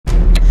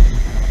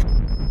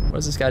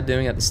What's this guy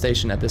doing at the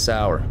station at this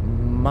hour?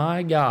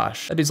 My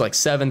gosh. That dude's like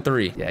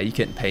 7'3". Yeah, you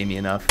couldn't pay me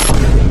enough.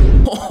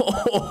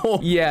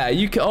 Yeah,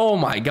 you can. Oh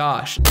my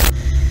gosh.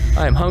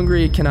 I am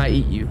hungry. Can I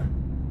eat you?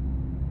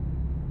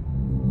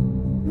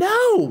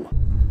 No.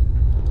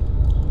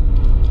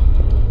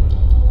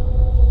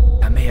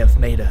 I may have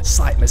made a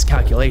slight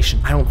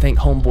miscalculation. I don't think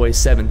homeboy is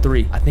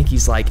 7'3". I think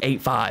he's like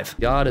 8'5".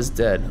 God is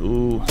dead.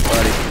 Ooh,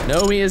 buddy.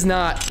 No, he is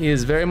not. He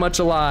is very much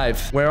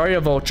alive. Where are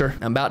you, Vulture?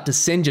 I'm about to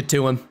send you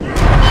to him.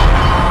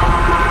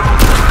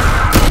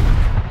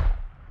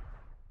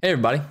 Hey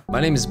everybody,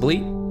 my name is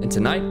Bleat, and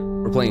tonight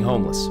we're playing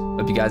Homeless.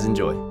 Hope you guys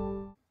enjoy.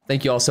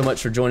 Thank you all so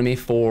much for joining me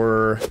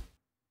for...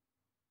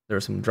 There were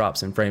some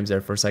drops in frames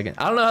there for a second.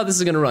 I don't know how this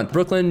is gonna run.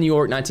 Brooklyn, New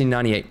York,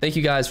 1998. Thank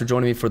you guys for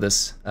joining me for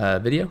this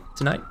video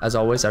tonight. As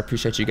always, I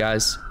appreciate you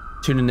guys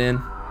tuning in,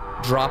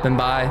 dropping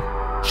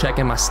by,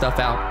 checking my stuff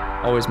out.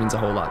 Always means a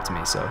whole lot to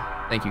me, so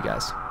thank you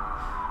guys.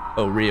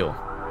 Oh, real.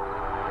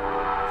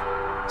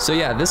 So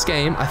yeah, this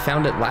game, I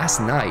found it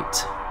last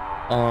night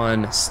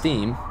on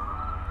Steam,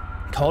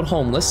 called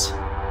Homeless,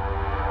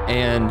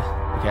 and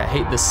okay, I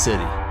hate this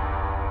city.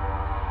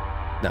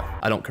 No,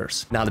 I don't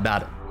curse. Not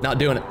about it. Not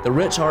doing it. The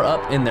rich are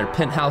up in their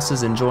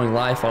penthouses enjoying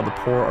life while the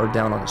poor are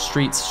down on the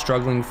streets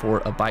struggling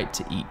for a bite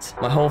to eat.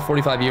 My whole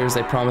 45 years,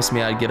 they promised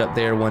me I'd get up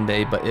there one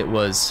day, but it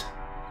was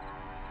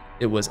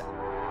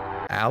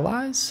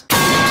allies?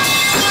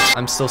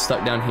 I'm still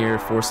stuck down here,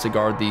 forced to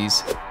guard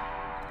these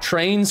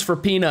trains for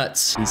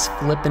peanuts. These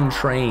flipping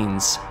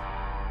trains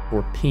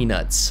for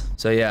peanuts.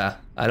 So yeah,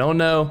 I don't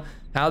know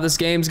how this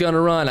game's gonna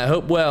run. I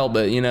hope well,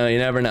 but you know, you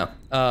never know.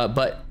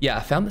 But yeah,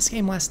 I found this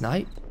game last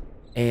night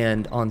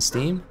and on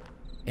Steam,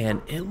 and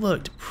it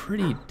looked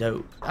pretty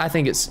dope. I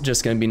think it's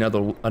just gonna be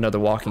another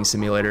walking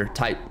simulator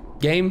type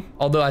game,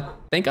 although I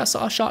think I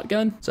saw a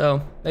shotgun,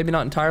 so maybe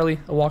not entirely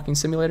a walking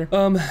simulator.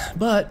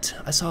 But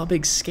I saw a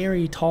big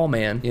scary tall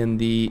man in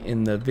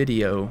the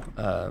video,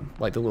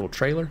 like the little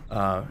trailer.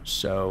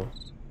 So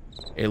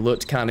it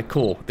looked kind of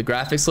cool. The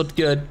graphics looked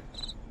good,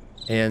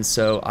 and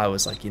so I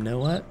was like, you know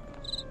what?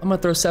 I'm gonna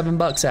throw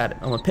 $7 at it.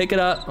 I'm gonna pick it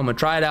up, I'm gonna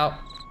try it out,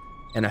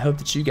 and I hope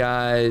that you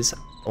guys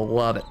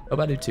love it. Hope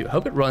I do too.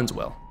 Hope it runs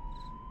well,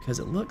 because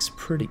it looks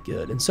pretty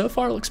good. And so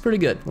far it looks pretty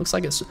good. Looks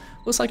like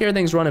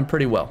everything's running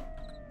pretty well.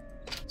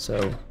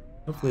 So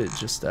hopefully it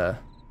just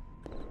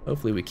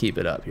hopefully we keep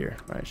it up here.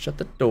 All right, shut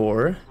the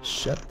door.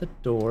 Shut the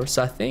door.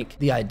 So I think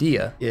the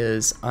idea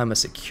is I'm a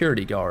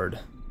security guard,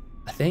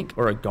 I think,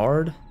 or a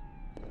guard.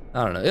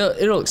 I don't know.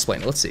 It'll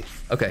explain it. Let's see.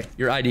 Okay,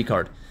 your ID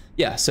card.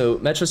 Yeah, so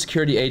Metro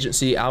Security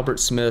Agency, Albert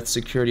Smith,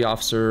 security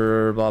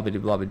officer, blah, blah,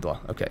 blah, blah, blah.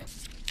 Okay.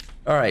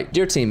 All right,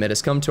 dear team, it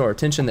has come to our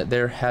attention that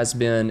there has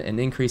been an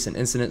increase in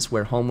incidents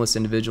where homeless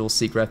individuals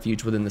seek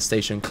refuge within the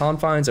station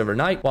confines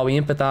overnight. While we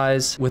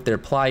empathize with their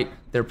plight,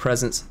 their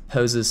presence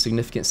poses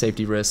significant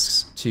safety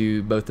risks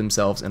to both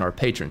themselves and our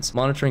patrons.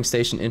 Monitoring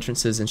station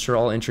entrances, ensure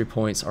all entry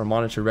points are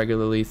monitored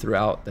regularly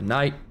throughout the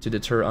night to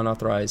deter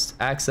unauthorized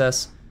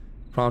access.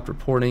 Prompt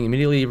reporting.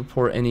 Immediately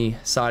report any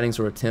sightings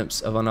or attempts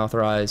of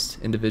unauthorized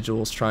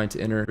individuals trying to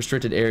enter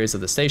restricted areas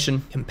of the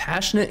station.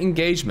 Compassionate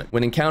engagement.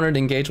 When encountered,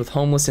 engage with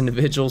homeless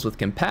individuals with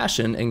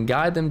compassion and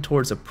guide them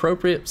towards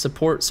appropriate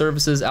support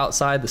services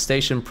outside the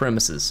station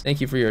premises. Thank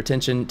you for your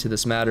attention to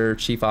this matter,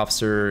 Chief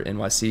Officer,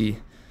 NYC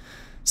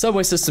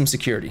Subway System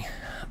Security.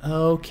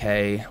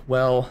 Okay,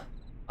 well,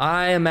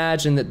 I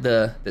imagine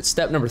that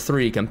step number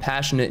 3,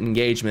 compassionate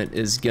engagement,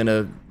 is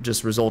gonna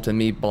just result in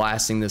me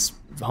blasting this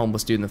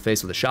homeless dude in the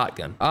face with a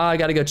shotgun. I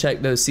gotta go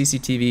check those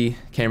CCTV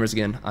cameras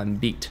again. I'm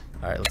beat.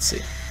 All right, let's see.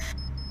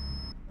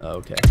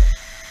 Okay,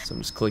 so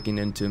I'm just clicking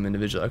into them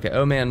individually. Okay,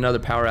 oh man, another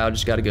power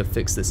outage. Gotta go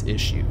fix this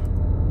issue.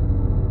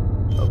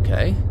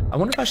 Okay, I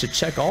wonder if I should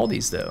check all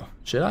these though.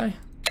 Should I?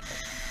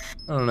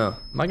 I don't know.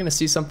 Am I gonna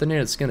see something here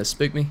that's gonna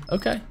spook me?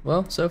 Okay,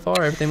 well, so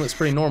far everything looks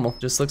pretty normal.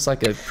 Just looks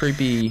like a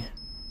creepy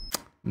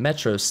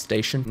metro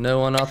station.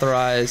 No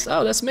unauthorized.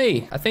 Oh, that's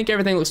me. I think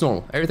everything looks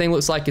normal. Everything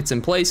looks like it's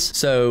in place,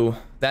 so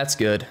that's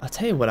good. I'll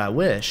tell you what I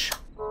wish.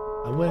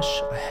 I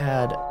wish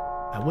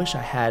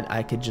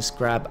I could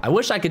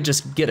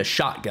just get a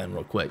shotgun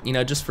real quick, you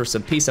know, just for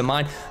some peace of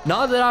mind.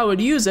 Not that I would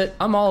use it.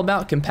 I'm all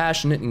about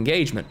compassionate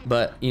engagement,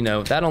 but you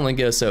know, that only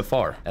goes so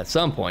far. At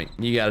some point,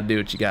 you gotta do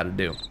what you gotta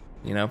do,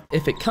 you know?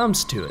 If it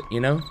comes to it, you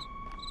know?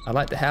 I'd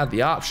like to have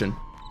the option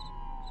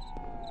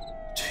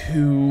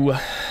to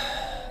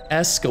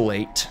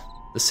escalate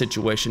the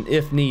situation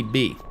if need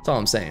be. That's all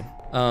I'm saying.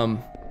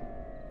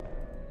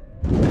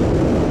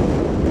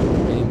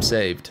 Game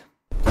saved.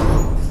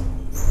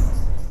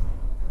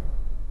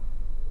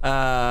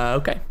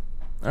 Okay.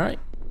 All right.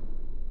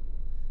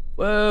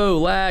 Whoa,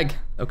 lag.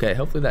 Okay,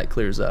 hopefully that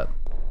clears up.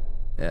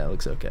 Yeah, it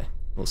looks okay.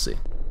 We'll see.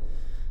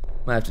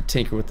 Might have to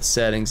tinker with the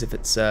settings if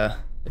it's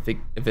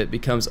if it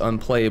becomes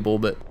unplayable,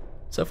 but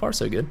so far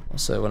so good.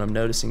 Also, what I'm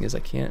noticing is I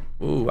can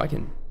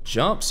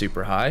jump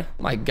super high.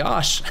 My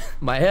gosh,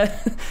 my head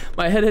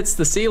hits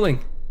the ceiling.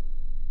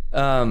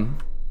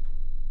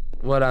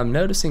 What I'm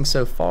noticing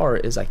so far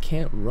is I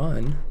can't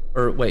run.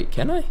 Or wait,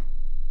 can I?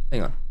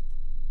 Hang on.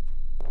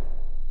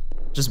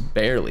 Just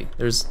barely.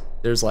 There's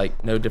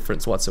like no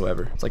difference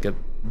whatsoever. It's like a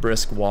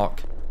brisk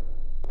walk.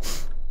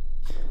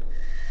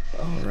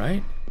 All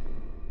right.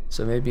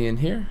 So maybe in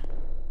here?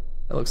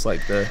 That looks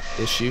like the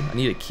issue. I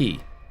need a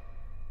key.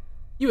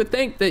 You would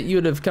think that you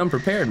would have come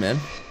prepared, man.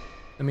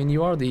 I mean,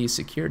 you are the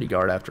security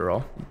guard after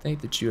all. You'd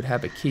think that you would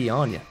have a key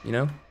on you, you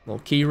know? A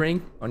little key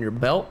ring on your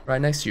belt, right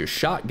next to your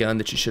shotgun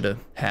that you should have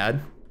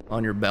had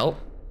on your belt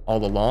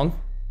all along.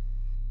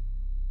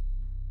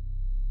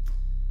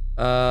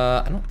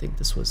 I don't think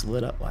this was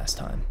lit up last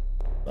time,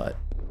 but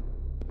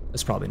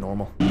it's probably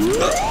normal.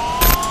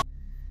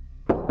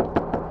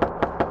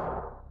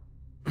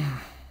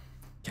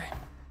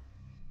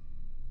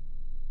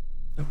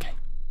 Okay.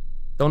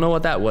 Don't know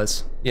what that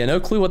was. Yeah, no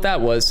clue what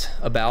that was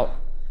about.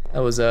 That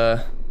was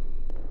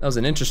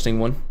an interesting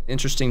one.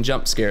 Interesting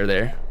jump scare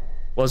there.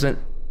 Wasn't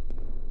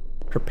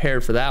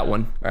prepared for that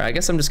one. All right, I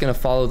guess I'm just gonna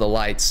follow the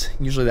lights.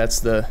 Usually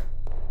that's the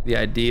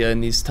idea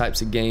in these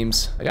types of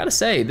games. I gotta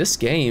say, this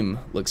game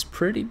looks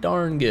pretty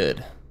darn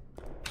good.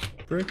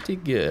 Pretty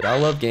good. I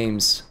love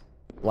games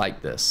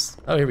like this.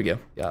 Oh, here we go.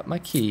 Got my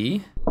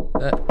key.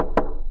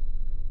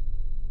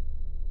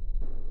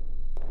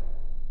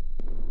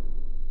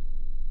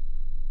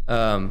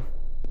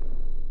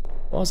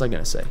 What was I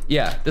gonna say?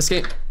 Yeah, this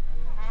game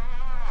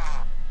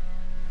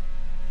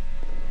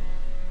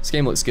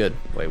looks good.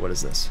 Wait, what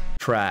is this?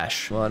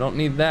 Trash. Well, I don't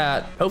need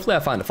that. Hopefully I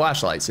find a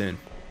flashlight soon.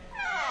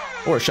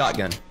 Or a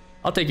shotgun.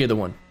 I'll take either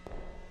one.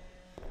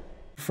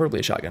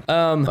 Preferably a shotgun.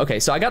 Okay,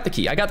 so I got the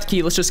key.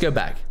 Let's just go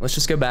back.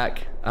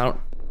 I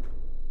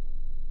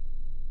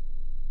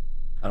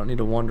don't need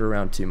to wander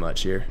around too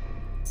much here.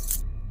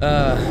 All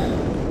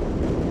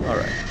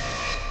right.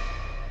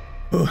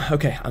 Ooh,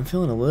 okay, I'm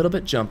feeling a little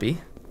bit jumpy.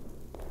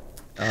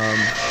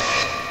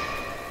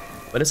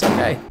 But it's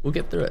okay. We'll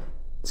get through it.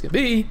 It's gonna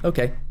be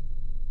okay.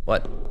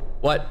 What?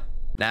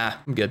 Nah,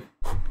 I'm good.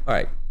 All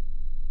right.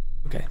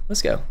 Okay,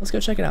 let's go. Let's go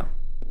check it out.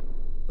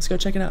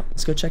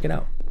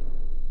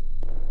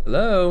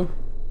 Hello?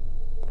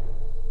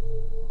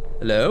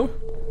 Hello?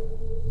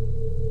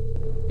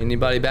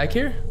 Anybody back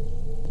here?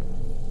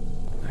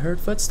 I heard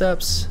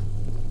footsteps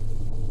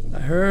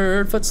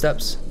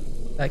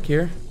back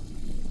here.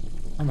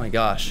 Oh my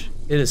gosh,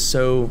 it is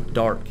so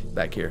dark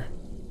back here.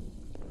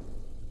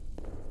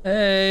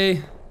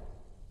 Hey,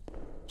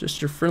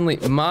 just your friendly,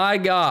 my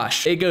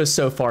gosh. It goes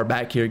so far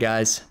back here,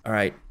 guys. All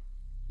right,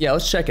 yeah,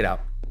 let's check it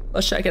out.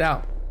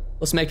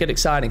 Let's make it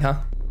exciting, huh?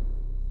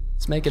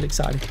 Let's make it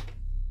exciting.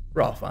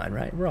 We're all fine,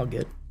 right? We're all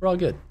good.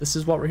 This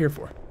is what we're here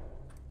for.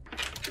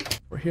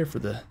 We're here for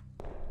this.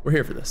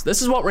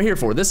 This is what we're here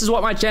for. This is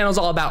what my channel's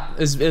all about,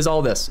 is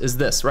all this, is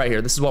this right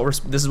here. This is what we're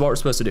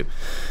supposed to do.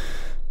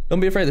 Don't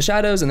be afraid of the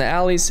shadows and the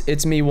alleys.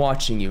 It's me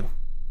watching you.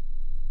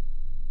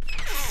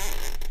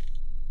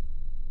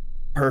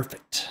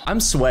 Perfect.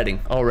 I'm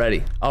sweating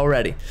already.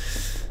 Right.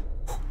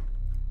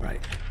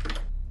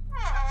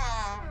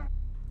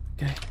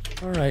 Okay.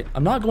 All right.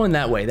 I'm not going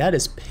that way. That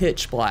is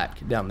pitch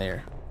black down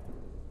there.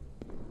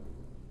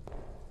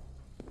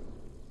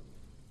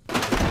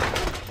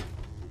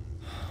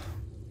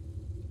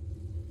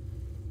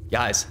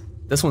 Guys,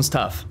 this one's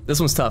tough.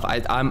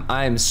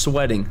 I am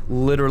sweating,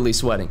 literally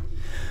sweating.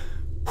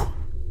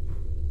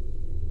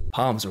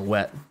 Palms are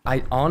wet.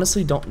 I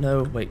honestly don't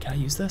know. Wait, can I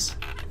use this?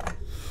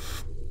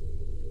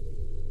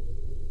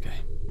 Okay.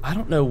 I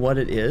don't know what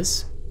it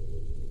is,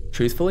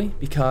 truthfully,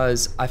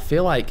 because I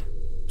feel like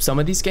some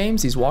of these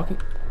games, he's walking.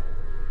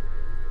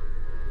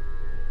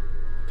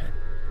 Okay.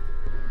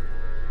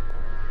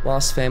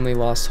 Lost family,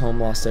 lost home,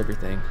 lost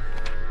everything.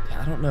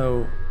 Yeah, I don't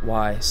know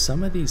why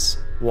some of these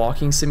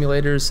walking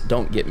simulators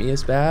don't get me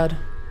as bad.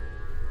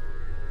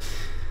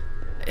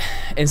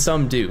 And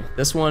some do.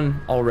 This one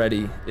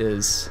already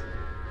is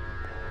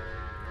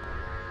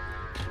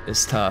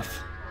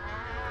tough.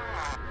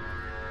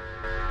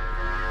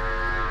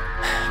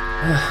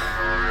 I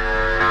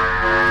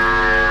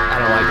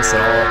don't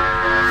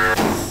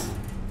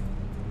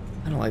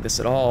like this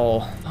at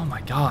all. Oh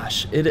my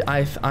gosh.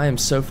 I am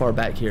so far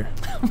back here.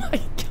 Oh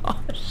my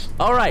gosh.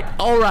 All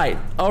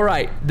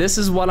right. This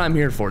is what I'm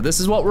here for. This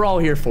is what we're all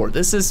here for.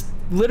 This is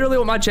literally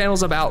what my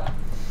channel's about.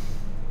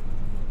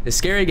 It's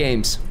scary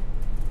games.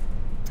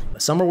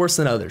 Some are worse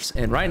than others.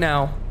 And right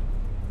now,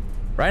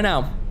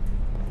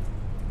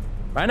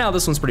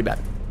 this one's pretty bad.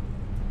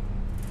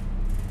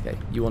 Okay,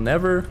 you will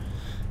never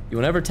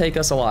take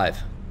us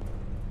alive.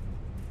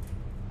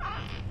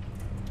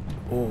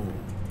 Oh,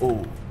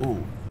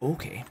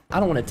 okay. I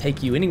don't want to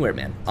take you anywhere,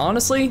 man.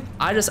 Honestly,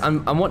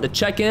 I'm wanting to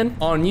check in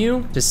on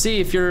you to see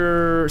if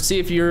you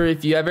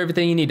have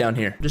everything you need down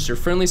here. Just your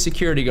friendly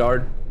security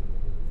guard.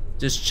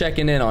 Just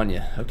checking in on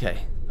you. Okay.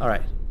 All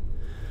right.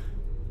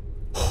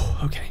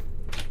 Okay.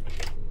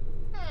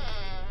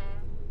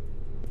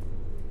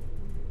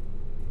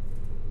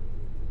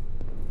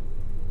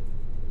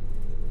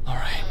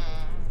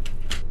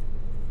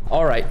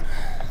 All right.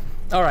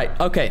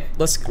 Okay.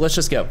 Let's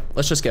just go.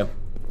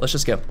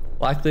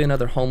 Likely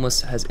another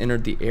homeless has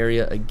entered the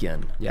area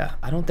again. Yeah,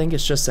 I don't think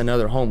it's just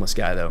another homeless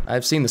guy though.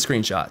 I've seen the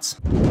screenshots.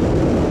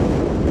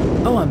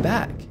 Oh, I'm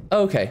back.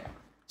 Okay.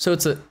 So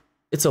it's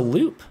a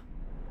loop.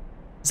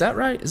 Is that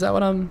right? Is that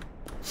what I'm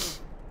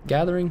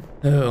gathering?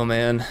 Oh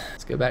man,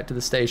 let's go back to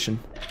the station.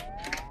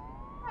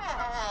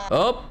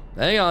 Oh,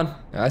 hang on,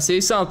 I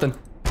see something.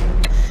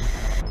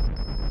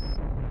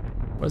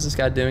 What is this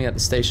guy doing at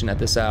the station at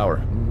this hour?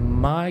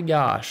 My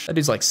gosh, that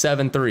dude's like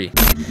 7'3".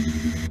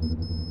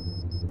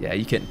 Yeah,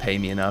 you couldn't pay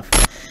me enough.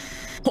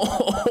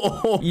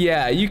 Oh,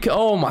 yeah, you can,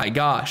 oh my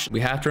gosh.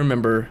 We have to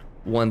remember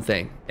one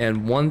thing,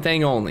 and one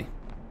thing only.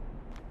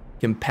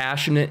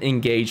 Compassionate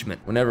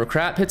engagement. Whenever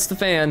crap hits the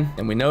fan,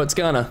 and we know it's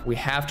gonna, we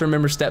have to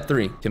remember step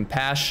 3.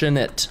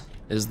 Compassionate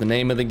is the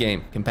name of the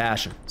game.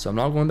 Compassion. So I'm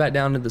not going back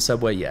down to the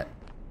subway yet.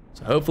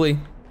 So hopefully,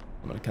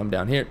 I'm gonna come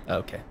down here.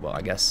 Okay, well,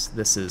 I guess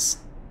this is,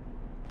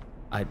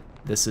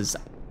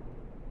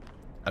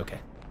 okay.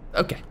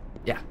 Okay,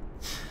 yeah.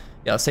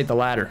 Yeah, let's take the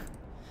ladder.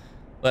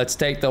 Let's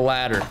take the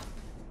ladder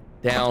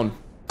down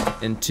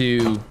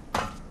into,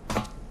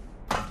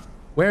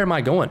 where am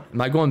I going?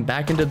 Am I going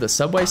back into the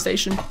subway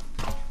station?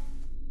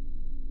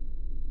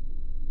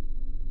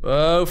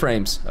 Oh,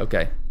 frames,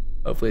 okay.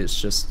 Hopefully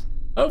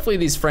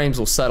these frames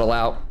will settle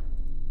out.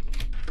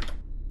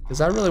 Because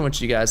I really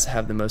want you guys to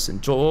have the most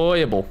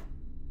enjoyable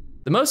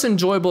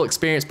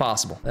experience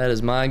possible. That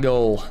is my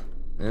goal,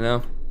 you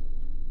know?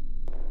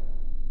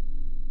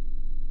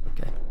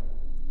 Okay,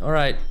 all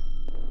right.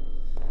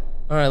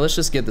 All right, let's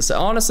just get this,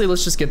 honestly,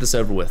 let's just get this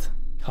over with.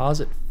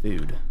 Closet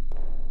food.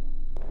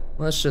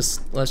 Let's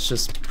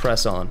just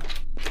press on.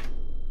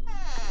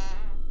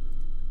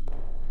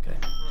 Okay.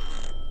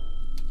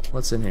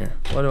 What's in here?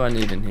 What do I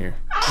need in here?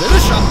 There's a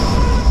shop.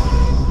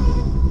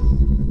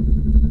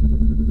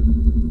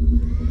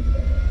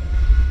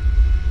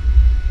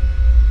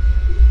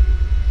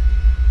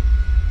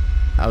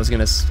 I was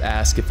gonna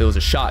ask if it was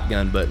a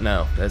shotgun, but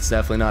no, that's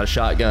definitely not a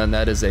shotgun.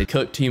 That is a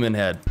cooked human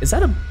head. Is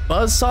that a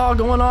buzzsaw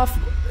going off?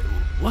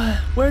 What?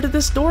 Where did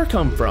this door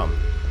come from?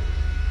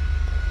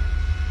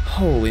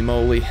 Holy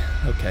moly.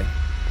 Okay.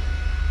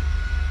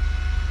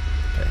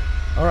 Okay.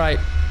 All right.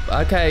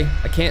 Okay.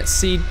 I can't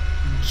see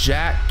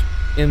jack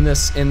in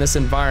this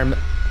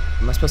environment.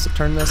 Am I supposed to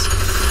turn this?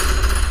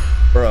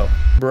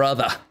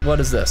 Brother. What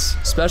is this?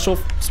 Special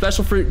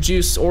fruit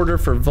juice order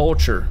for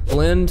Vulture.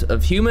 Blend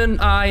of human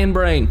eye and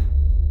brain.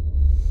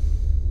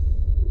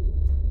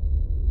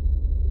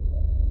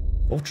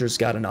 Vulture's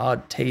got an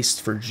odd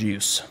taste for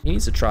juice. He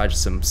needs to try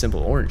just some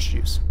simple orange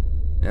juice.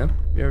 Yeah,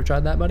 you ever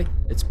tried that, buddy?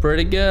 It's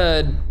pretty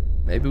good.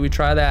 Maybe we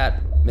try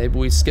that. Maybe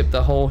we skip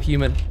the whole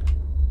human.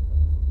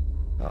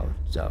 Oh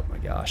my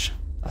gosh.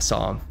 I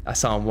saw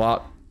him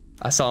walk.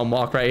 I saw him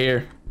walk right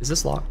here. Is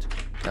this locked?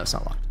 No, it's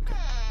not locked. Okay.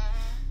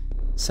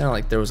 Sounded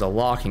like there was a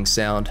locking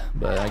sound,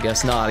 but I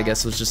guess not. I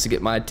guess it was just to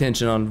get my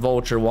attention on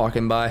Vulture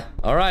walking by.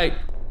 All right.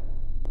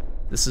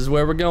 This is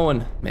where we're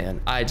going.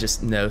 Man, I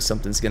just know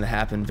something's gonna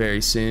happen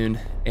very soon.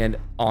 And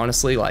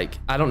honestly, like,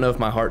 I don't know if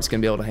my heart's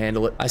gonna be able to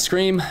handle it. I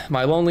scream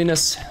my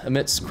loneliness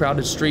amidst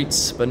crowded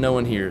streets, but no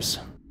one hears.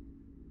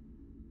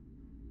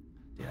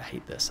 Dude, I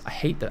hate this. I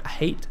hate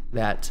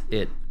that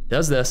it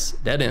does this,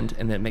 dead end,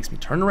 and then it makes me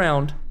turn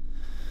around.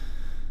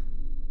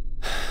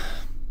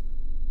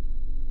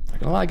 Not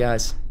gonna lie,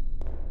 guys.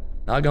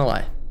 Not gonna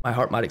lie. My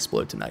heart might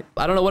explode tonight.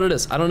 I don't know what it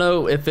is. I don't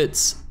know if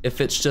it's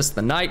just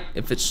the night,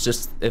 if it's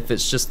just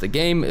the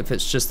game, if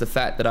it's just the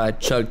fact that I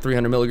chugged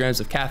 300 milligrams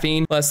of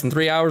caffeine less than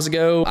 3 hours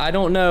ago. I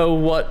don't know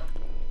what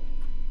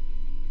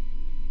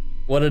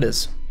it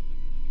is.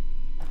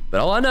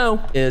 But all I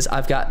know is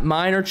I've got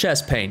minor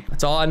chest pain.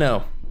 That's all I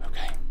know.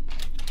 Okay.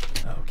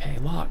 Okay,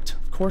 locked.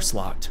 Of course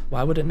locked.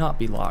 Why would it not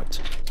be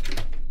locked?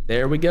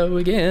 There we go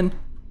again.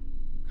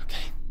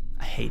 Okay.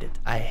 I hate it.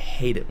 I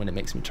hate it when it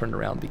makes me turn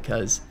around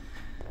because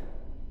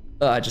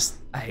I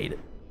hate it.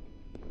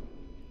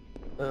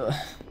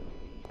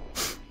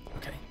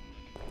 Okay.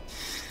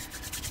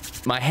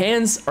 My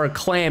hands are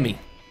clammy.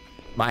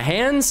 My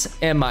hands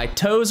and my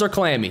toes are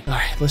clammy. All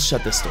right, let's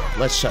shut this door.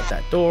 Let's shut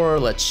that door.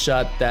 Let's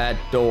shut that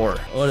door.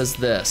 What is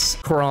this?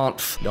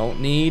 Crumph. Don't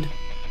need,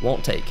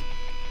 won't take.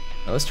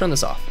 Now let's turn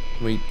this off.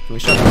 Can we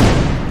shut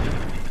that?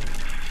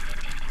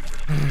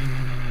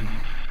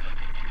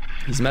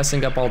 He's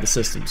messing up all the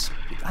systems.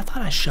 I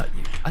thought I shut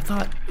you.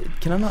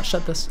 Can I not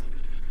shut this?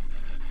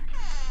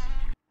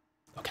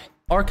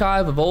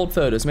 Archive of old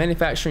photos,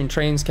 manufacturing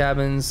trains,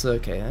 cabins.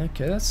 Okay,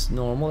 that's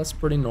normal. That's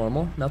pretty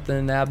normal.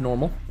 Nothing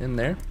abnormal in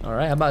there. All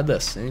right, how about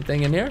this?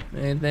 Anything in here?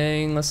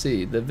 Anything? Let's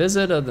see. The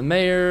visit of the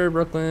mayor,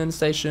 Brooklyn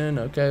station.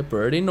 Okay,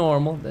 pretty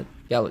normal. That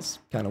galley's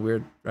kind of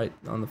weird, right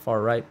on the far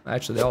right.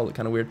 Actually, they all look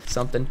kind of weird.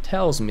 Something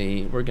tells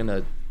me we're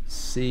gonna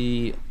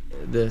see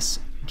this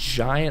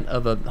giant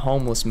of a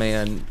homeless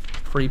man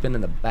creeping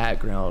in the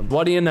background.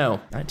 What do you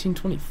know?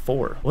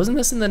 1924. Wasn't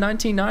this in the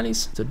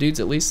 1990s? So dude's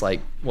at least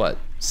like, what,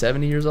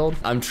 70 years old?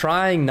 I'm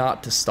trying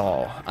not to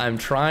stall. I'm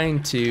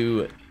trying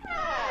to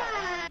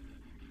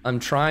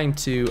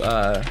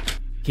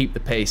keep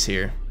the pace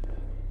here.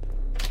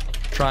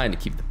 Trying to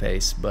keep the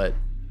pace, but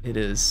it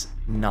is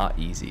not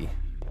easy.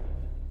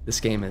 This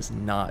game is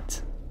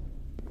not,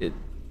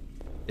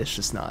 it's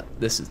just not.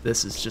 This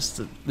is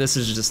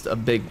just a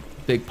big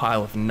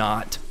pile of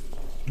not.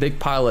 Big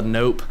pile of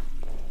nope.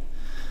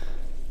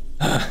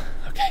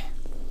 Okay.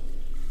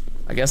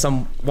 I guess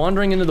I'm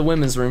wandering into the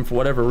women's room for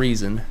whatever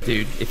reason.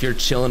 Dude, if you're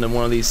chilling in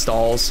one of these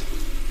stalls,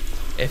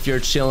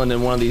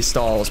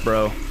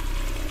 bro,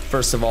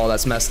 first of all,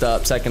 that's messed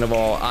up. Second of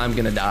all, I'm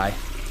gonna die.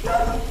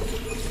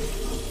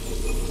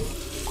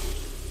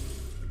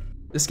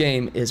 This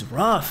game is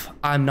rough.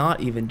 I'm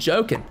not even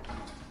joking.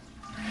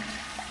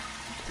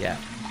 Yeah,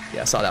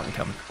 I saw that one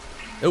coming.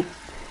 Nope.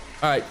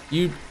 All right,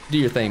 you do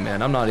your thing,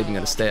 man. I'm not even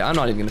gonna stay. I'm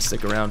not even gonna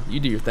stick around.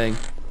 You do your thing.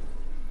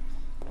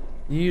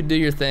 You do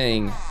your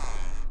thing.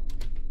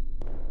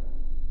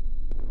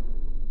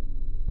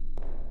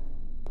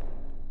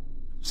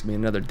 There's gonna be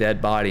another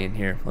dead body in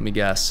here. Let me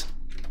guess.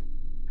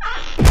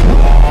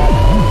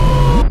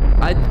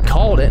 I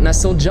called it and I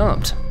still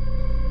jumped.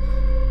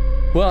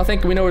 Well, I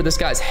think we know where this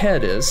guy's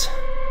head is.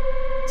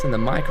 It's in the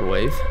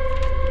microwave.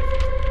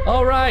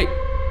 All right.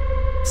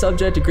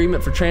 Subject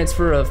agreement for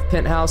transfer of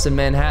penthouse in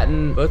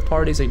Manhattan. Both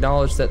parties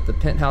acknowledge that the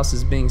penthouse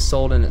is being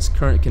sold in its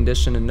current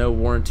condition and no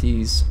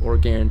warranties or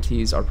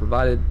guarantees are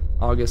provided.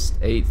 August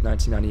 8th,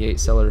 1998.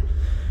 Seller,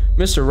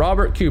 Mr.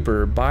 Robert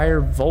Cooper. Buyer,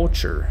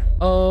 Vulture.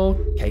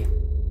 Okay.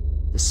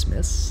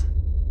 Dismiss.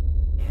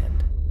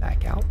 And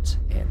back out.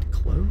 And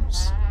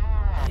close.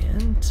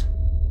 And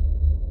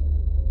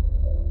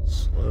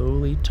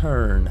slowly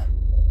turn.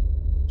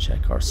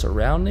 Check our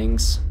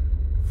surroundings.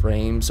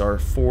 Frames are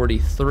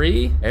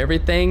 43.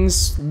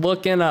 Everything's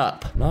looking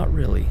up. Not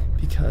really,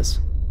 because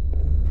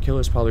the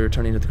killer's probably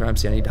returning to the crime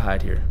scene. I need to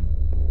hide here.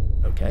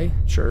 Okay,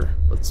 sure,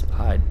 let's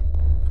hide.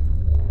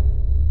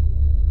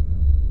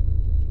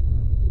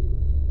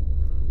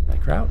 Can I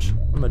crouch?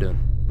 What am I doing?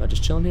 Am I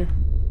just chilling here?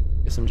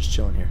 Guess I'm just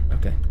chilling here.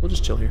 Okay, we'll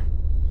just chill here.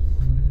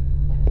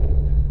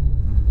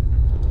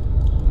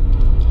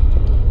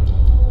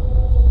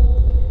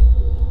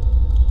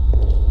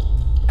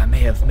 I may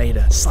have made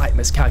a slight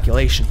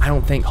miscalculation. I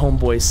don't think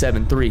homeboy is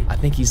 7'3". I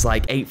think he's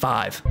like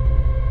 8'5".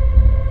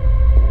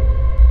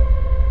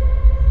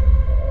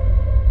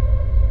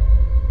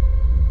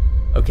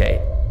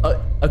 Okay,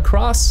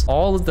 across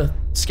all of the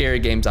scary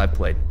games I've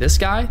played, this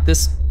guy,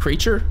 this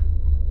creature,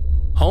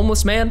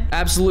 homeless man,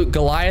 absolute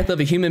Goliath of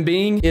a human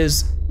being,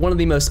 is one of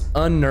the most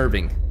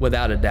unnerving,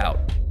 without a doubt.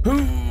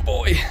 Oh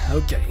boy,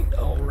 okay,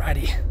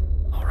 alrighty.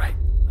 All right,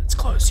 let's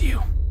close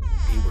you.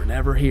 We were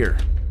never here.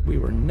 We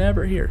were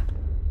never here.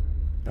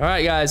 All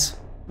right, guys,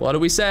 what do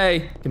we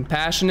say?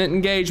 Compassionate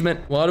engagement.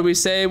 What do we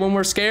say when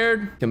we're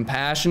scared?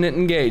 Compassionate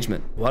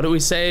engagement. What do we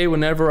say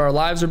whenever our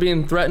lives are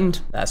being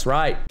threatened? That's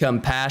right,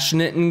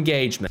 compassionate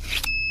engagement.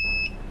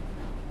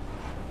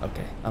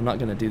 Okay, I'm not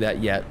gonna do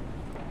that yet.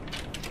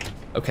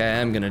 Okay, I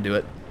am gonna do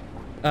it.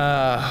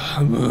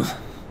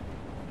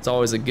 It's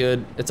always a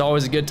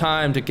good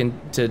time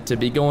to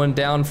be going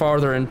down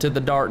farther into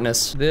the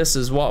darkness. This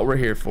is what we're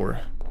here for,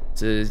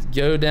 to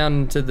go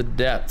down into the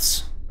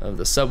depths of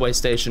the subway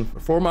station,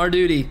 perform our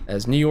duty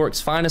as New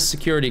York's finest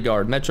security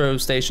guard, Metro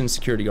Station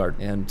security guard,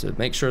 and to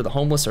make sure the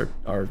homeless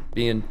are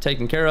being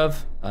taken care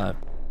of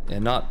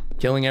and not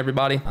killing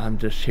everybody. I'm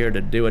just here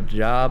to do a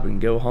job and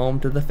go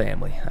home to the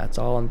family. That's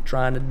all I'm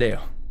trying to do.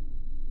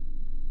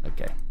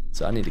 Okay,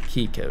 so I need a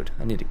key code.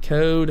 I need a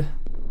code.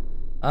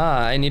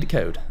 I need a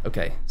code.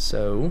 Okay,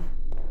 so,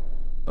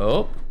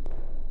 oh.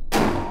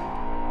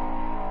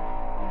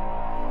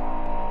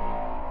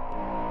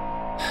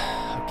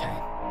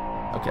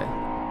 Okay.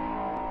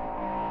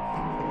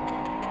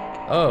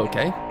 Oh,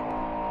 okay.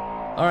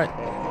 All right.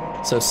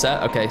 So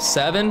okay,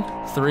 7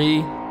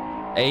 3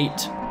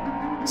 8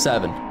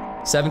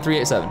 7. 7 3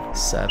 8 7.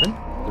 7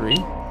 3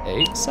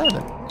 8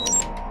 7.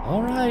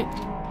 All right.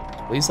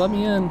 Please let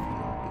me in.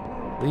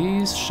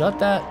 Please shut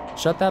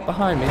that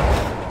behind me.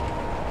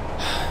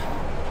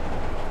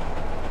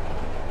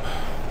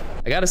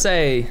 I gotta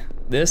say,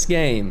 this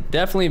game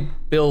definitely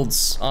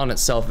builds on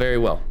itself very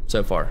well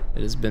so far.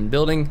 It has been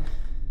building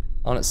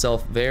on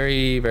itself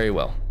very, very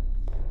well.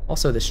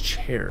 Also, this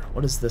chair,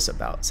 what is this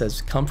about? It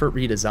says comfort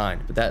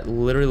redesign, but that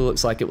literally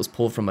looks like it was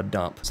pulled from a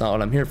dump. It's not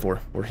what I'm here for.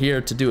 We're here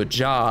to do a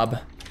job,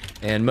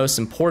 and most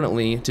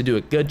importantly, to do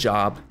a good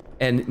job,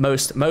 and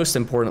most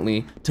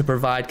importantly, to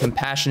provide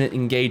compassionate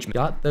engagement.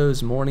 Got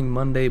those morning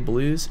Monday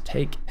blues?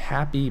 Take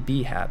happy,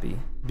 be happy.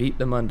 Beat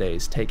the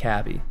Mondays, take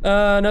happy.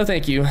 No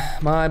thank you.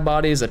 My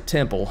body is a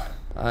temple.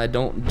 I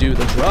don't do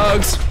the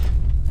drugs.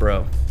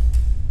 Bro.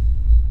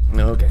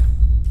 Okay.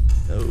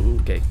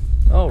 Okay.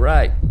 All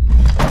right.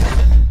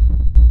 Okay.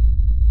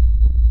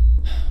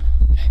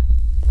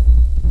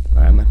 All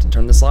right, I'm gonna have to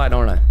turn this light,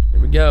 aren't I? Here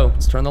we go.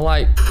 Let's turn the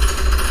light.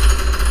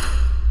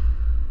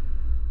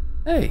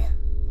 Hey,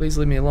 please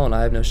leave me alone.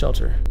 I have no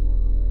shelter.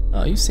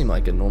 Oh, you seem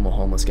like a normal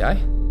homeless guy.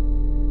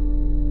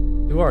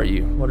 Who are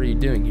you? What are you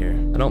doing here?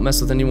 I don't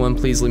mess with anyone.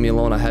 Please leave me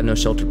alone. I have no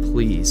shelter,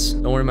 please.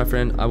 Don't worry, my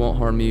friend. I won't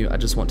harm you. I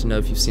just want to know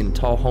if you've seen a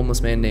tall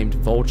homeless man named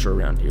Vulture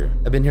around here.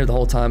 I've been here the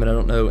whole time and I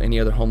don't know any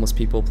other homeless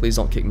people. Please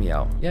don't kick me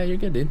out. Yeah, you're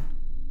good, dude.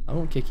 I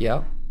won't kick you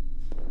out.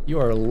 You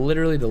are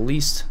literally the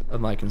least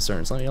of my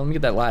concerns. Let me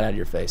get that light out of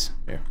your face.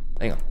 Here,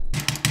 hang on.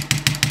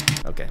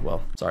 Okay,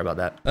 well, sorry about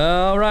that.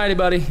 Alrighty,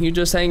 buddy. You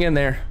just hang in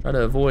there. Try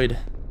to avoid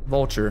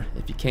Vulture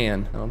if you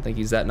can. I don't think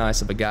he's that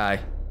nice of a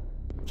guy.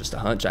 Just a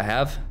hunch I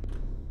have.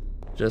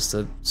 Just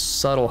a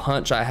subtle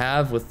hunch I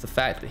have with the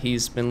fact that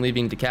he's been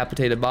leaving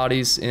decapitated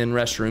bodies in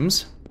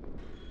restrooms.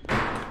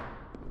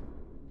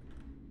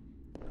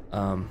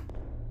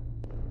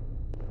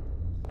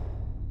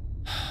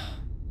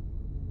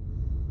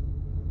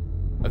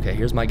 Okay,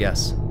 here's my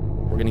guess.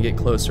 We're gonna get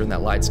closer and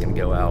that light's gonna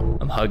go out.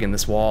 I'm hugging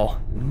this wall.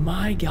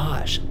 My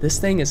gosh, this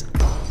thing is,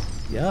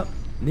 yep,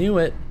 knew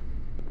it,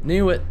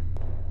 knew it.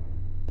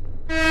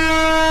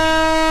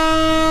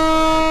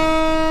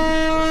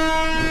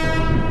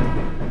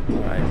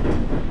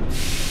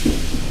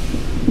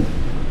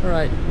 All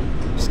right,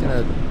 just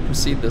gonna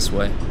proceed this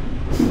way.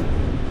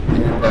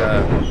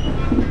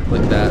 And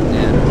click that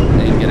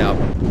and get out.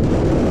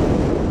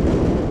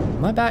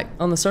 Am I back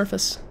on the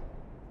surface?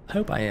 I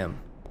hope I am,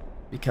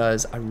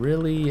 because I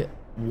really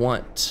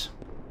want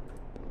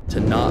to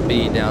not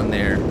be down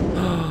there.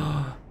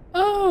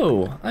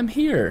 Oh, I'm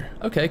here.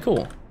 Okay, cool.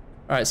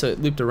 All right, so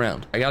it looped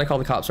around. I gotta call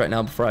the cops right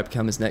now before I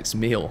become his next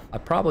meal. I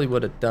probably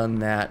would have done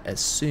that as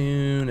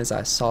soon as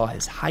I saw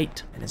his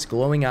height and his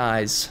glowing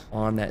eyes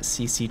on that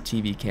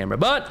CCTV camera,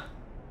 but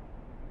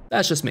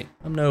that's just me.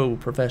 I'm no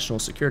professional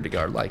security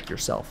guard like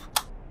yourself.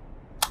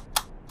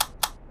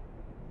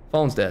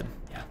 Phone's dead.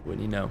 Yeah,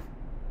 wouldn't you know?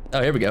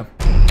 Oh, here we go.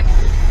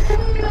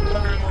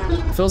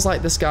 Feels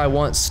like this guy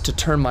wants to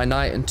turn my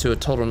night into a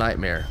total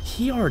nightmare.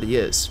 He already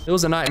is. It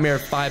was a nightmare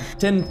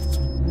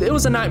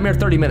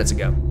 30 minutes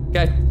ago,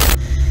 okay?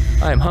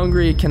 I am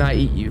hungry, can I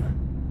eat you?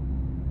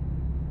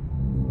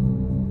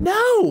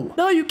 No,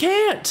 no you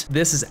can't.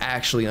 This is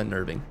actually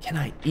unnerving. Can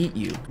I eat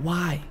you?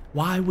 Why?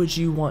 Why would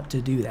you want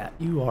to do that?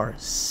 You are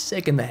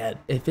sick in the head.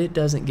 If it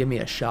doesn't give me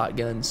a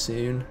shotgun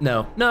soon.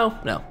 No,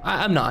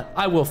 I'm not.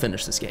 I will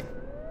finish this game.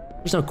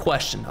 There's no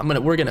question.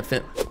 We're gonna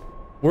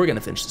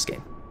finish this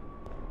game.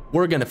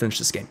 We're gonna finish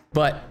this game.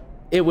 But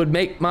it would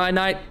make my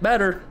night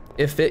better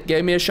if it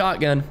gave me a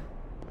shotgun.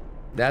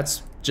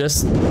 That's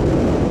just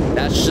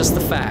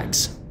the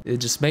facts. It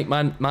just make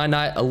my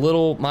night a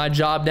little, my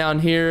job down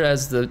here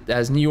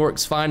as New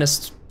York's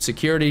finest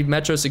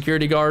metro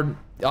security guard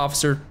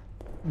officer,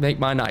 make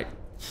my night.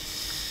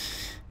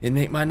 It'd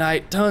make my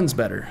night tons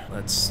better.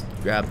 Let's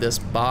grab this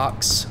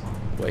box.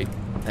 Wait,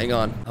 hang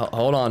on,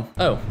 hold on.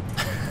 Oh,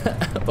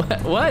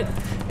 what?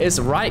 It's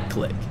right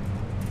click,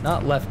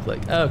 not left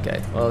click.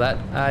 Okay, well that,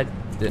 I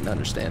didn't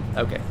understand.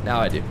 Okay, now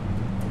I do.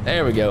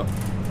 There we go.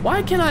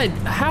 Why can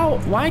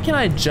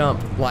I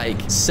jump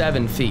like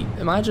 7 feet?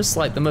 Am I just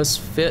like the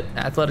most fit,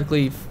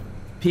 athletically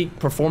peak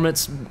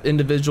performance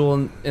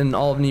individual in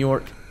all of New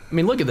York? I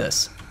mean, look at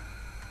this.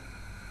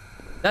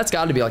 That's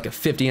got to be like a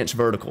 50-inch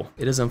vertical.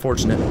 It is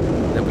unfortunate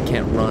that we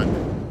can't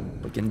run.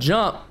 We can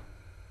jump,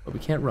 but we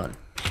can't run.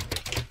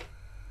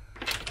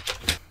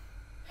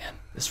 Man,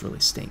 this really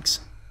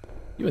stinks.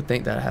 You would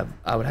think that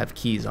I would have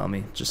keys on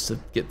me just to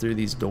get through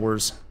these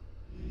doors.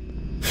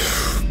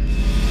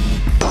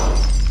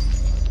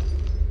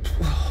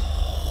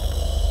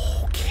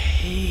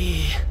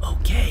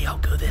 Okay, I'll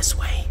go this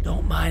way.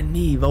 Don't mind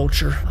me,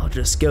 Vulture. I'll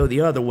just go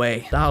the other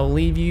way. I'll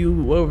leave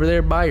you over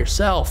there by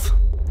yourself.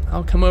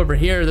 I'll come over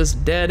here, this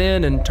dead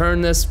end, and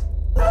turn this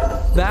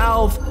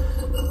valve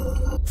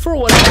for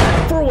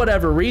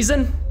whatever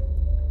reason.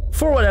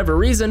 For whatever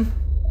reason,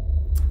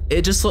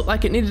 it just looked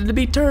like it needed to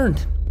be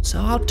turned. So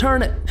I'll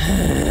turn it.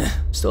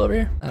 Still over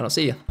here? I don't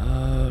see you.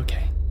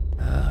 Okay.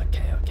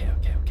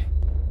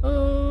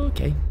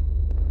 Okay.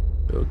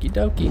 Okie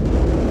dokie.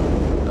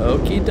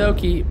 Okie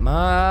dokie.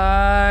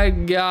 My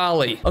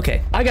golly.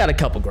 Okay, I got a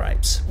couple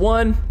gripes.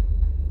 One,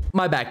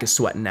 my back is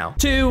sweating now.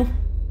 Two,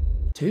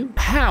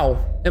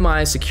 how am I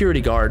a security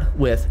guard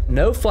with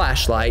no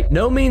flashlight,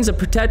 no means of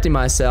protecting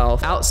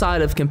myself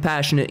outside of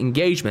compassionate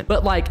engagement,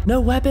 but like no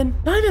weapon,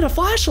 not even a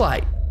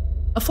flashlight.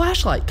 A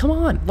flashlight, come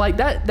on. Like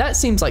that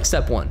seems like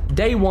step one.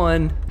 Day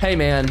one, hey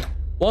man,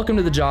 welcome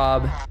to the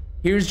job.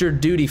 Here's your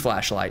duty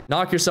flashlight.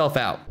 Knock yourself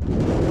out.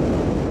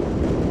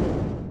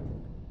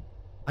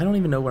 I don't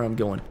even know where I'm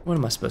going. What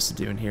am I supposed to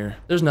do in here?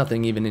 There's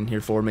nothing even in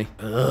here for me.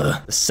 Ugh,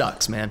 this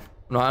sucks, man.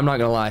 No, I'm not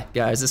gonna lie.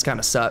 Guys, this kind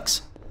of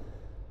sucks.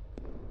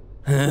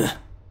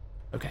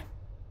 Okay,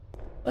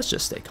 let's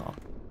just stay calm.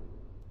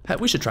 Hey,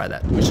 we should try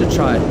that. We should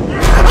try.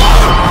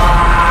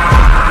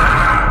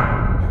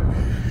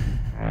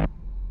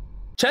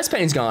 Chest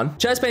pain's gone,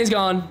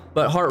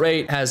 but heart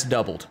rate has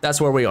doubled. That's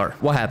where we are.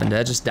 What happened? Did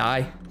I just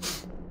die?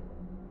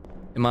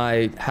 How am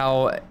I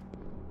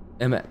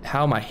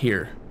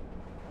here?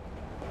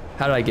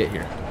 How did I get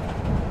here?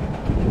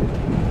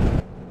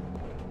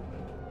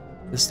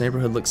 This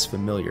neighborhood looks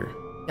familiar.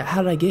 Yeah,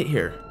 how did I get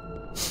here?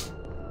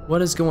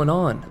 What is going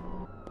on?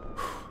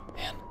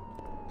 Man.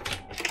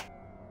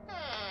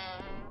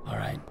 All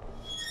right.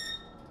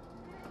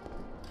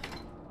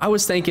 I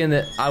was thinking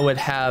that I would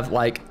have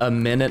like a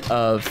minute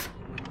of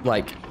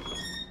like,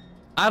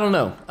 I don't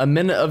know, a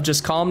minute of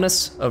just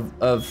calmness, of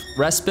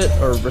respite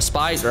or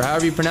respite or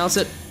however you pronounce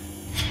it.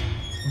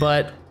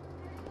 But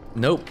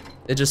nope,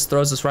 it just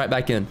throws us right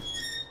back in.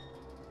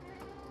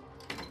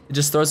 It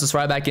just throws us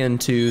right back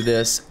into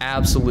this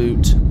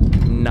absolute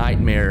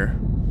nightmare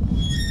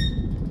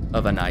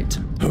of a night.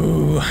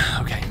 Ooh,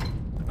 okay.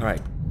 All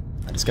right.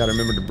 I just gotta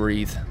remember to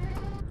breathe.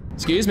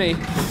 Excuse me.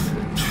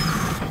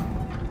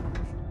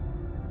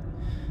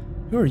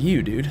 Who are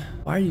you, dude?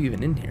 Why are you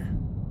even in here?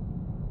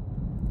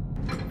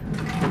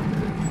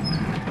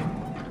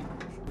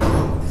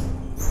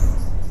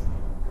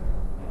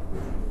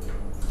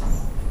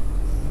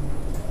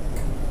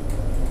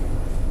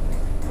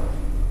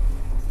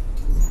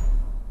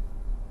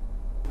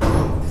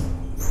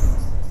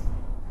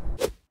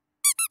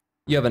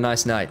 You have a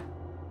nice night.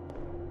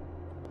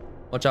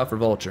 Watch out for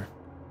Vulture.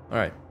 All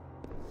right.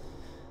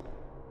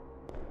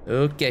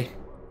 Okay.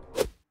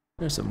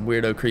 There's some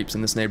weirdo creeps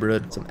in this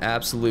neighborhood. Some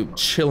absolute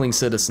chilling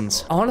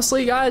citizens.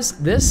 Honestly, guys,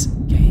 this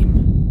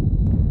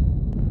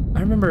game, I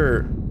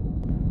remember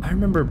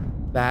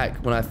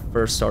back when I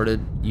first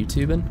started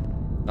YouTubing,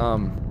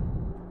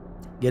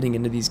 getting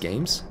into these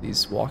games,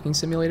 these walking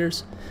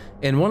simulators,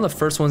 and one of the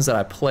first ones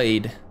I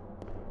played,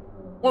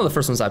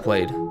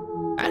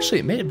 actually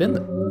it may have been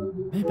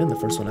the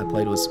first one I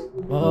played was,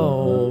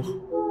 whoa.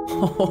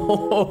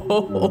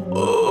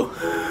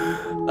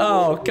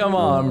 Oh, come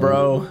on,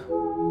 bro.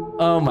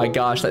 Oh my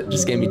gosh, that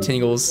just gave me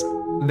tingles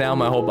down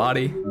my whole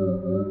body.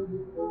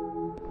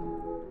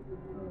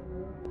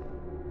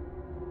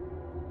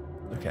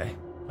 Okay,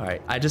 all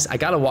right, I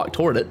gotta walk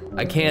toward it.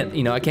 I can't,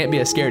 I can't be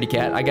a scaredy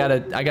cat. I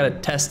gotta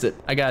test it.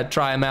 I gotta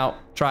try it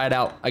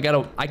out. I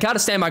gotta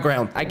stand my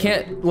ground. I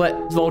can't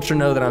let Vulture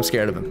know that I'm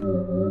scared of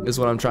him, is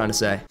what I'm trying to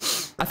say.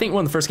 I think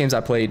one of the first games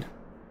I played,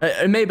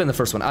 it may have been the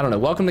first one, I don't know.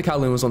 Welcome to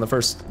Kowloon was one of the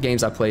first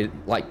games I played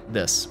like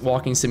this.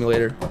 Walking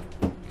simulator,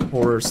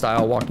 horror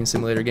style walking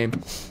simulator game.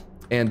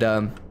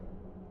 And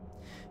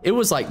it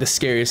was like the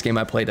scariest game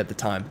I played at the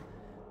time.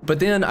 But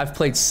then I've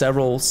played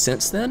several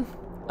since then.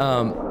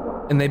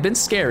 And they've been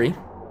scary,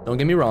 don't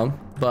get me wrong,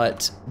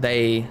 but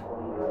I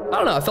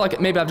don't know, I feel like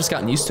maybe I've just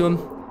gotten used to them.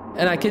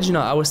 And I kid you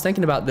not, I was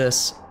thinking about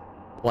this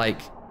like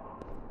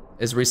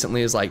as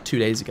recently as like 2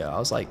 days ago. I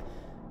was like,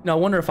 I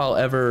wonder if I'll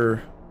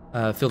ever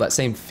feel that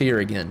same fear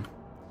again.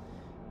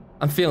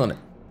 I'm feeling it.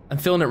 I'm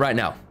feeling it right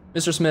now.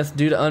 Mr. Smith,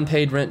 due to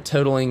unpaid rent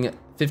totaling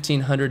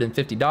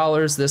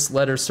 $1,550, this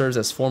letter serves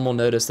as formal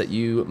notice that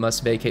you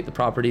must vacate the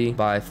property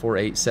by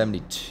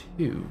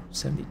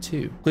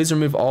 4/8/72. Please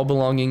remove all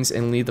belongings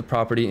and leave the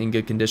property in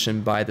good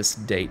condition by this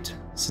date.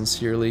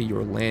 Sincerely,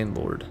 your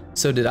landlord.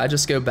 So did I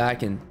just go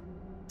back in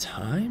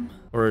time?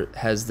 Or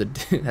has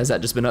that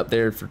just been up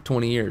there for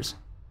 20 years?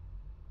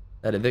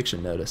 That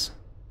eviction notice.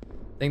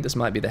 I think this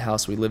might be the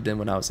house we lived in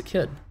when I was a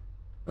kid.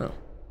 Oh.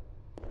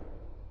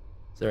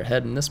 Is there a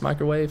head in this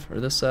microwave or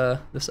this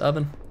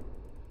oven?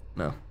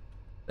 No.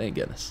 Thank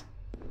goodness.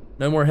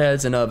 No more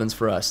heads and ovens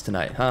for us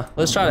tonight, huh?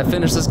 Let's try to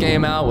finish this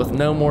game out with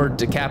no more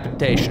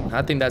decapitation.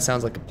 I think that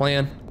sounds like a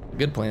plan, a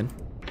good plan,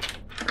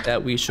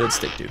 that we should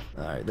stick to.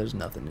 All right, there's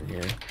nothing in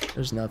here.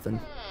 There's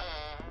nothing.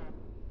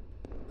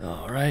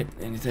 All right,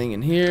 anything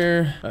in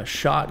here? A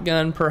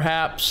shotgun,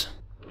 perhaps?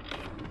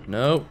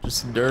 Nope,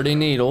 just dirty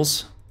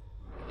needles.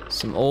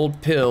 Some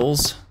old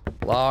pills.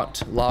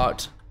 Locked.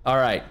 All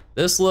right,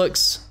 this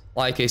looks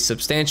like a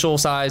substantial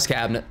size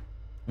cabinet.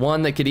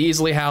 One that could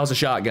easily house a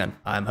shotgun.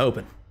 I'm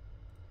hoping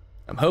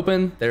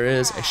there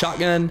is a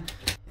shotgun.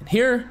 And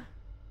here,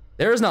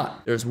 there is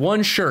not. There's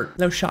one shirt.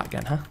 No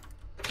shotgun, huh?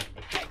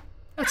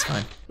 That's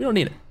fine. We don't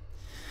need it.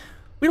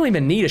 We don't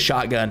even need a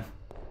shotgun.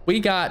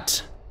 We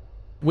got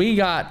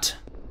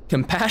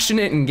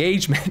compassionate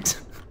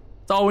engagement.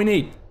 That's all we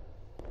need.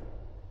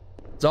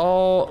 That's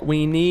all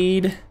we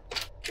need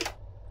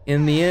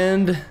in the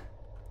end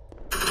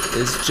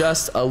is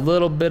just a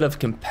little bit of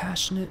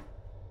compassionate.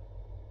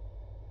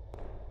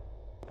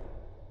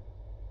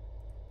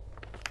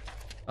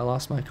 I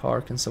lost my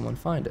car. Can someone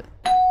find it?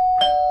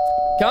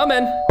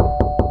 Coming.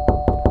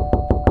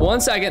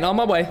 1 second, on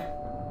my way.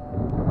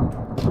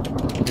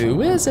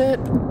 Who is it?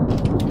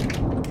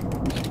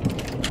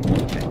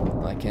 Okay,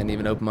 I can't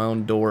even open my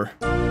own door.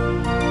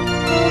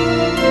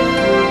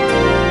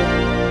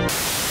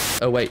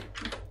 Oh wait,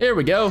 here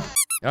we go. All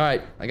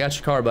right, I got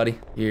your car, buddy.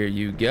 Here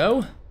you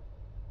go.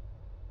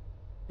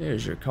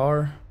 Here's your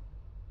car.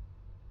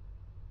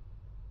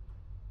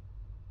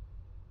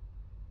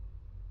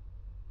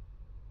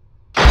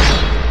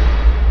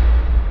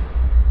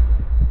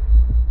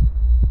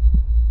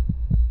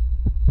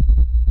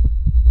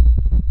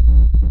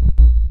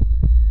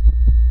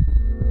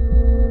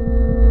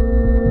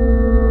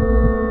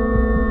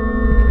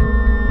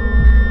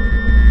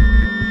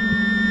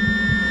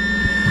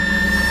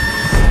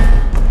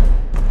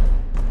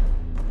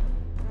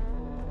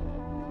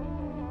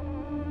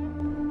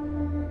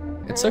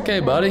 It's okay,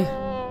 buddy.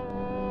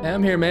 Hey,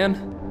 I'm here,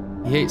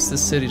 man. He hates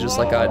this city just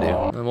like I do.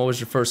 And what was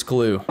your first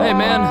clue? Hey,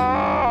 man.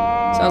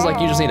 Sounds like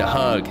you just need a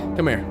hug.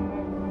 Come here.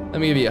 Let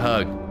me give you a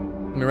hug.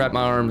 Let me wrap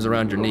my arms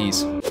around your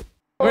knees. Come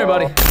here,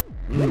 buddy.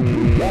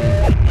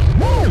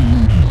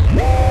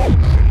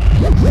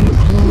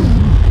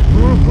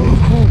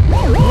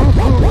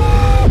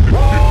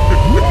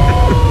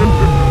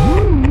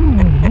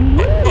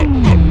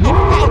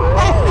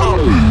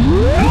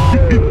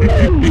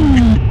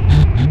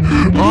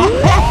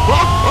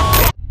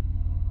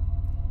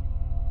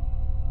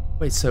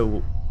 Wait,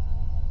 so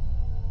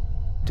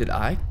did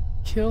I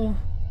kill?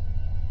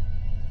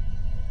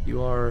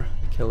 You are a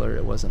killer.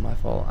 It wasn't my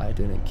fault. I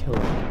didn't kill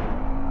him.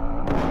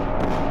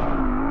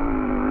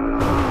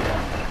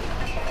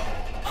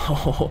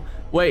 Oh,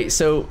 wait,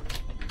 so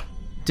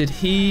did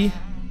he?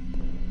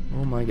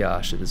 Oh my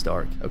gosh, it is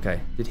dark. Okay,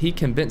 did he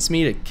convince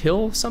me to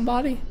kill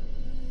somebody?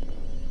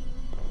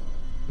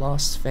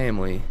 Lost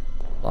family,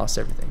 lost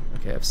everything.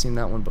 Okay, I've seen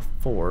that one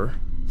before.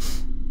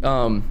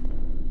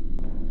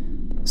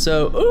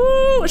 So,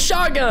 ooh, a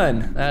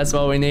shotgun. That's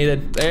what we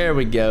needed. There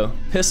we go.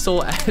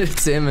 Pistol added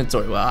to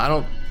inventory. Well, I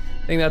don't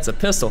think that's a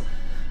pistol.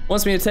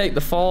 Wants me to take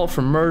the fall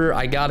for murder.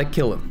 I gotta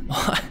kill him.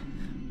 What?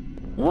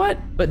 What?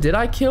 But did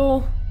I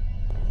kill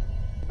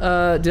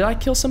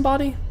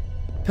somebody?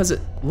 Because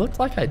it looked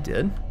like I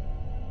did.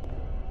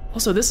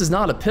 Also, this is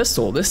not a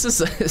pistol. This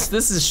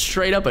is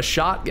straight up a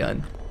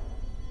shotgun.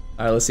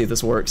 All right, let's see if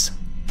this works.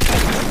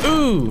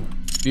 Ooh,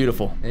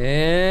 beautiful.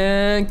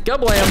 And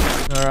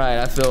kablam. All right,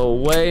 I feel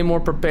way more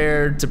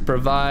prepared to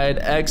provide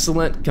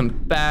excellent,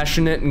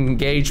 compassionate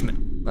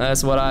engagement.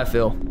 That's what I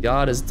feel.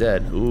 God is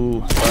dead.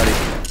 Ooh, buddy.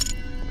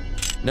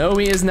 No,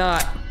 he is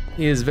not.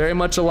 He is very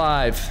much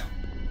alive.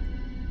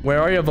 Where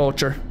are you,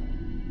 Vulture?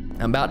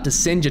 I'm about to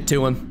send you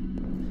to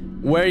him.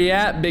 Where you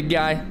at, big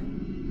guy?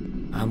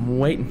 I'm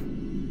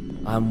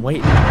waiting. I'm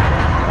waiting.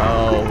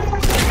 Oh.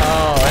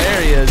 Oh,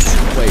 there he is.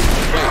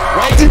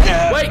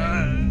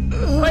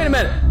 Wait a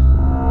minute.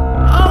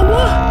 Oh,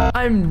 what?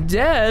 I'm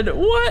dead.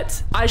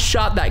 What? I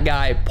shot that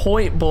guy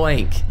point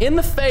blank in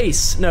the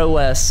face, no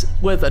less,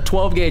 with a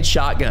 12 gauge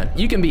shotgun.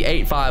 You can be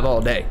 8'5"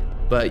 all day,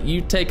 but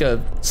you take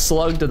a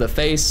slug to the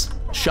face,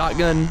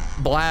 shotgun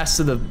blast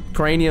to the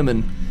cranium,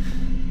 and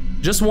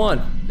just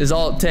one is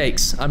all it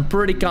takes. I'm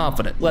pretty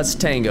confident. Let's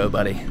tango,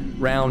 buddy.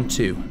 Round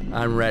 2.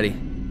 I'm ready.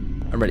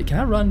 I'm ready. Can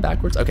I run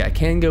backwards? Okay, I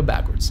can go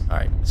backwards. All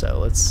right, so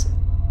let's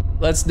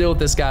deal with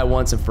this guy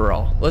once and for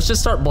all. Let's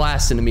just start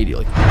blasting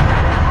immediately.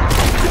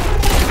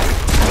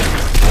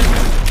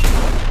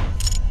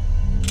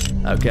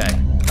 Okay.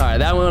 All right,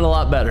 that went a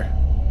lot better.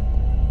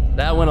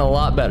 That went a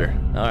lot better.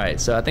 All right,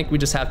 so I think we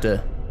just have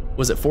to,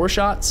 was it 4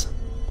 shots?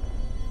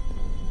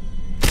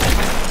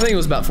 I think it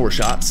was about 4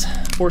 shots.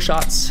 4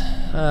 shots.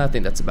 I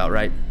think that's about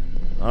right.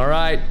 All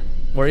right,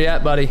 where you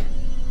at, buddy?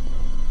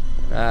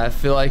 I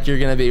feel like you're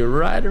gonna be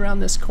right around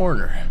this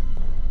corner.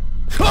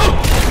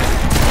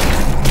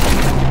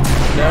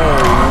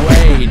 No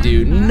way,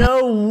 dude.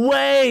 No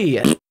way.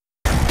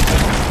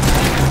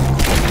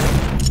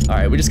 All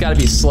right, we just gotta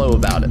be slow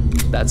about it.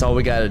 That's all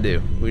we gotta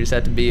do. We just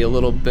have to be a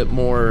little bit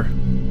more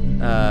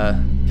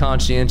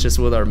conscientious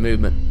with our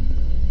movement.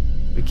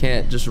 We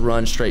can't just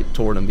run straight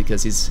toward him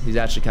because he's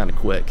actually kind of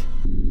quick.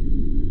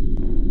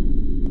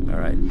 All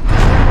right.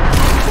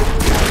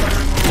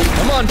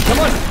 Come on, come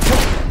on.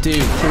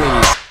 Dude,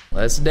 please.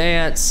 Let's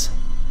dance.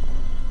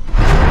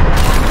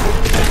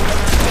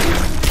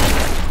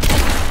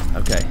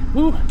 Okay.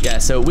 Woo. Yeah,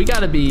 so we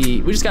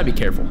just gotta be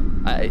careful.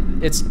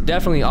 It's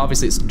definitely,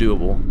 obviously it's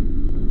doable,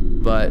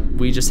 but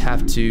we just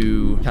have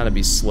to kind of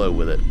be slow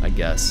with it, I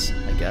guess.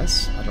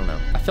 I don't know.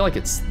 I feel like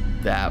it's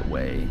that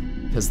way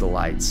because the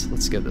lights.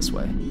 Let's go this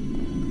way.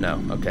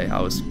 No, okay, I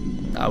was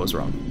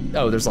wrong.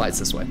 Oh, there's lights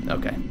this way.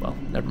 Okay, well,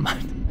 never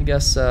mind. I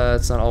guess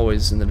it's not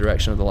always in the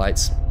direction of the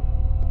lights,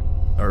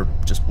 or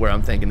just where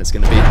I'm thinking it's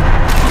gonna be.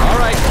 All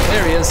right,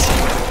 there he is.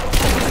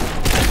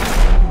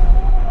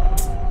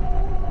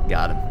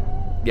 Got him.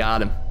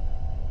 Got him.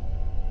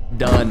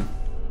 Done.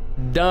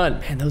 Done.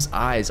 Man, those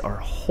eyes are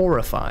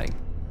horrifying.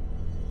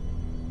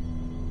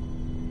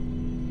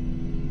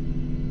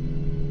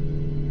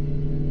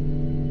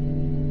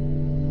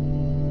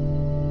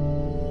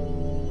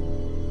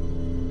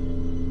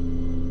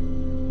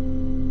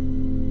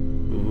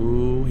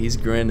 Ooh, he's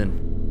grinning.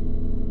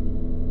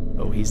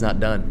 Oh, he's not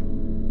done.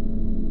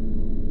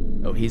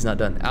 Oh, he's not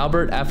done.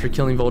 Albert, after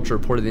killing Vulture,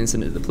 reported the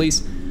incident to the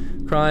police.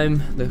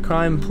 The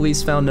crime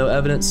police found no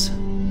evidence.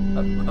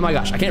 Oh my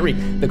gosh, I can't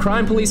read. The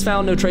crime police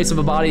found no trace of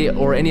a body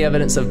or any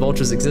evidence of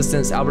Vulture's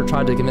existence. Albert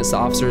tried to convince the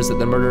officers that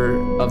the murder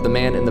of the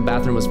man in the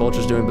bathroom was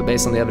Vulture's doing, but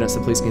based on the evidence,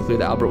 the police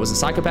concluded that Albert was a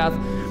psychopath.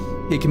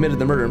 He committed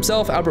the murder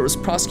himself. Albert was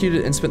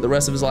prosecuted and spent the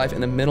rest of his life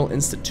in a mental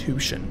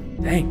institution.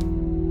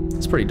 Dang,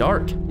 it's pretty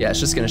dark. Yeah, it's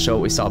just gonna show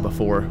what we saw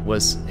before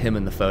was him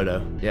in the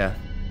photo. Yeah,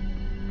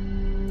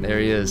 there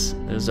he is.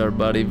 There's our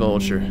buddy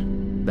Vulture.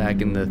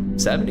 Back in the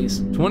 70s?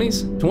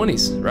 20s?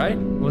 20s, right?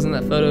 Wasn't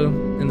that photo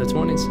in the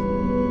 20s?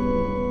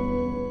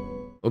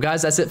 Well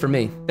guys, that's it for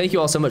me. Thank you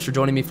all so much for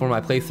joining me for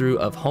my playthrough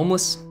of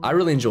Homeless. I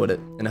really enjoyed it,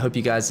 and I hope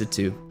you guys did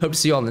too. Hope to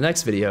see you all in the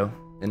next video,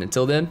 and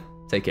until then,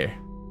 take care.